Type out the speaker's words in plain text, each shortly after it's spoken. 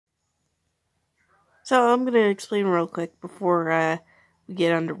So I'm going to explain real quick before we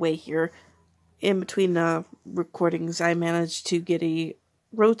get underway here. In between recordings, I managed to get a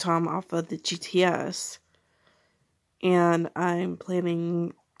Rotom off of the GTS. And I'm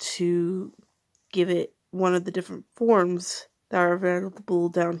planning to give it one of the different forms that are available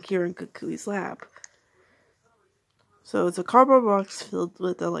down here in Kukui's lab. So it's a cardboard box filled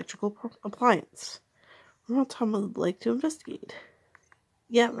with electrical appliance. Rotom would like to investigate.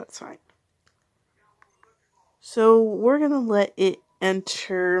 Yeah, that's fine. So we're going to let it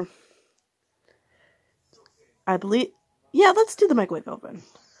enter, I believe, yeah, let's do the microwave oven.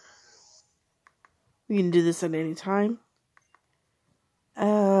 We can do this at any time.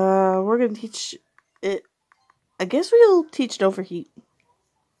 We're going to teach it, I guess we'll teach it overheat.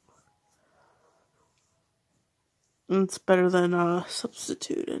 It's better than a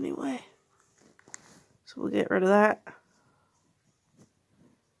substitute anyway. So we'll get rid of that.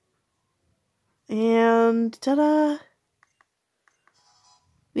 And ta-da!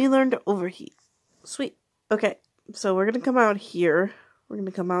 We learned to overheat. Sweet. Okay, so we're going to come out here. We're going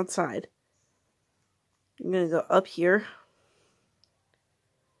to come outside. I'm going to go up here.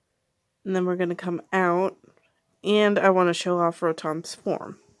 And then we're going to come out. And I want to show off Rotom's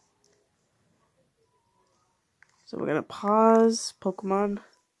form. So we're going to pause Pokemon.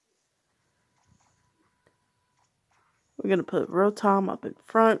 We're going to put Rotom up in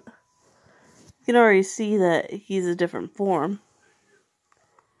front. You can already see that he's a different form.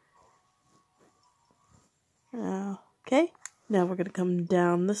 Okay, now we're going to come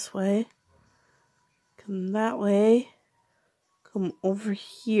down this way. Come that way. Come over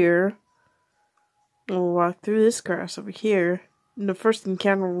here. We'll walk through this grass over here. And the first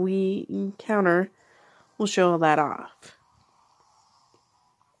encounter we encounter, we'll show all that off.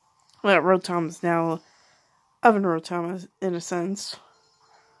 Well, Rotom is now Oven Rotom in a sense.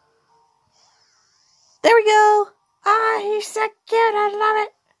 There we go! Ah, he's so cute, I love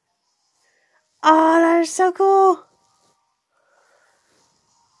it! Oh, that is so cool!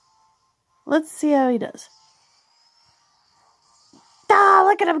 Let's see how he does. Ah,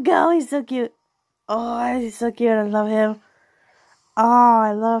 look at him go, he's so cute! Oh, he's so cute, I love him. Oh,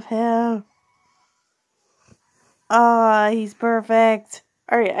 I love him. Oh, he's perfect.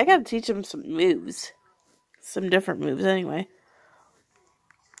 Alright, I gotta teach him some moves. Some different moves anyway.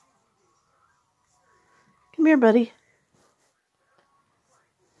 Come here, buddy.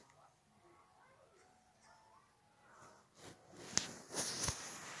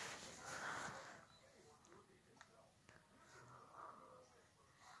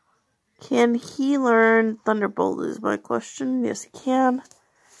 Can he learn Thunderbolt is my question. Yes, he can.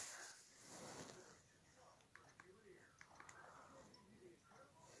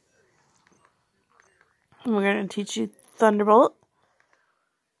 And we're going to teach you Thunderbolt.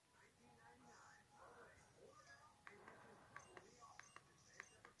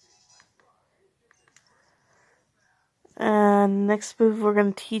 And next move we're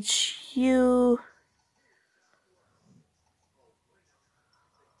going to teach you...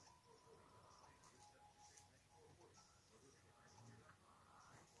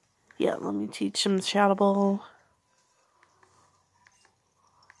 Yeah, let me teach him Shadow Ball.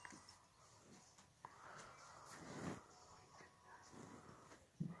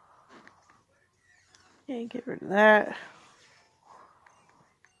 Okay, get rid of that.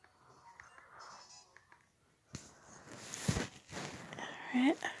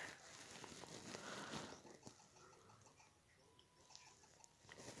 Alright.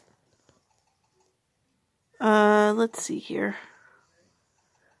 Let's see here.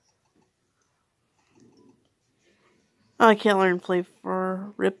 Oh, I can't learn play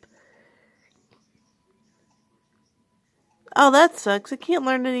for Rip. Oh, that sucks. I can't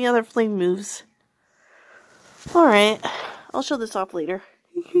learn any other flame moves. Alright. I'll show this off later.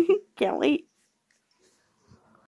 Can't wait.